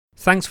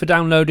Thanks for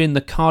downloading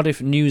the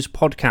Cardiff News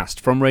Podcast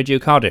from Radio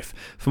Cardiff.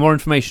 For more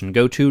information,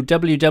 go to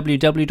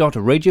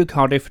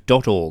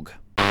www.radiocardiff.org.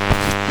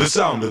 The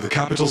sound of the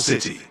capital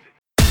city.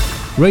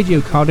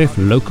 Radio Cardiff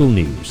Local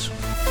News.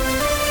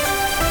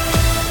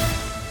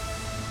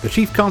 The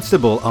Chief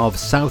Constable of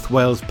South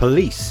Wales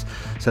Police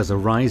says a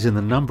rise in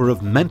the number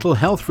of mental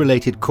health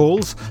related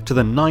calls to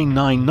the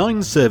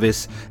 999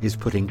 service is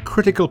putting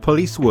critical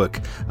police work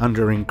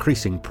under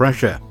increasing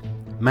pressure.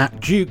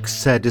 Matt Dukes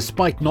said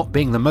despite not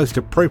being the most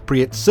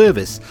appropriate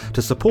service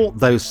to support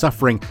those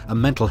suffering a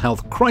mental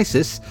health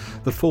crisis,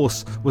 the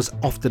force was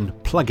often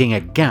plugging a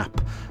gap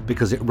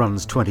because it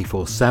runs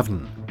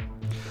 24/7.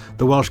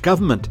 The Welsh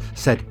Government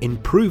said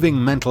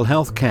improving mental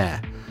health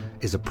care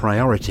is a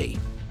priority.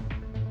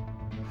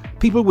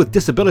 People with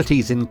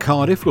disabilities in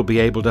Cardiff will be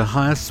able to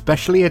hire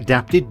specially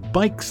adapted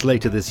bikes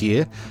later this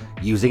year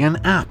using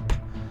an app.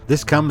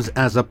 This comes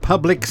as a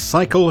public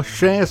cycle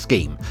share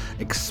scheme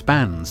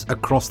expands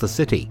across the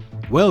city.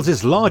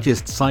 Wales's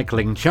largest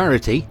cycling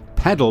charity,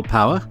 Pedal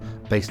Power,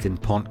 based in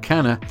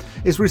Pontcanna,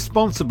 is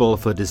responsible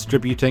for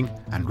distributing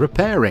and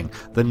repairing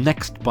the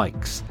Next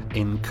bikes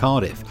in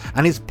Cardiff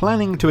and is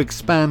planning to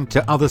expand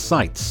to other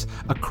sites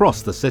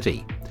across the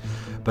city.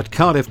 But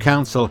Cardiff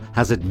Council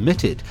has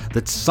admitted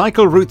that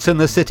cycle routes in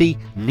the city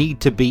need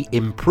to be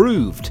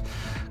improved.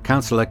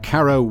 Councillor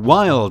Caro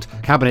Wild,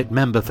 Cabinet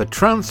Member for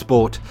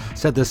Transport,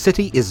 said the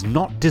city is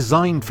not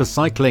designed for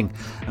cycling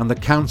and the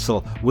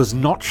council was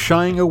not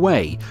shying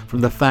away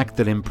from the fact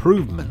that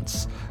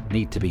improvements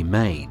need to be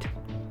made.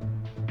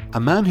 A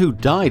man who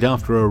died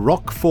after a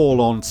rock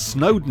fall on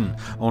Snowdon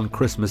on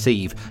Christmas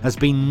Eve has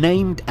been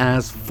named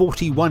as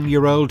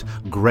 41-year-old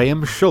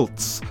Graham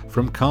Schultz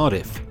from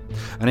Cardiff.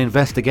 An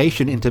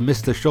investigation into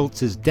Mr.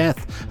 Schultz's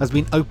death has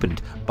been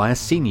opened by a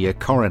senior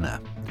coroner.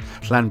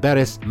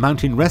 Llanberis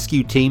Mountain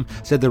Rescue Team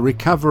said the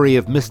recovery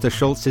of Mr.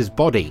 Schultz's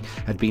body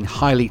had been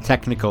highly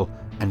technical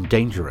and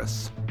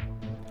dangerous.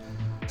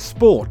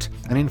 Sport,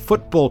 and in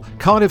football,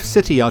 Cardiff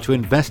City are to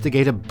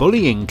investigate a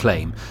bullying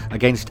claim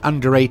against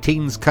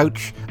under-18s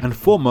coach and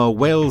former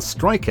Wales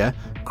striker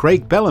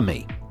Craig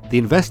Bellamy. The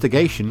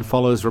investigation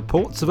follows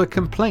reports of a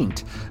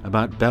complaint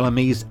about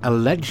Bellamy's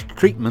alleged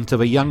treatment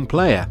of a young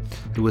player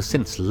who has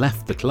since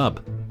left the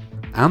club.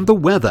 And the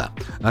weather,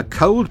 a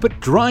cold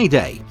but dry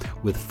day,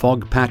 with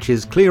fog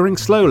patches clearing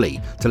slowly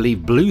to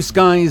leave blue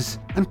skies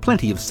and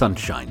plenty of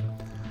sunshine.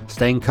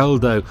 Staying cold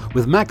though,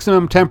 with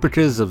maximum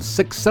temperatures of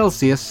 6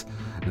 Celsius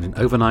and an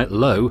overnight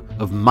low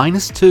of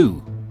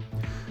 -2.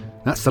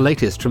 That's the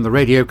latest from the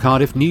Radio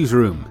Cardiff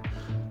newsroom.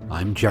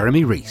 I'm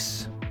Jeremy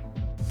Rees.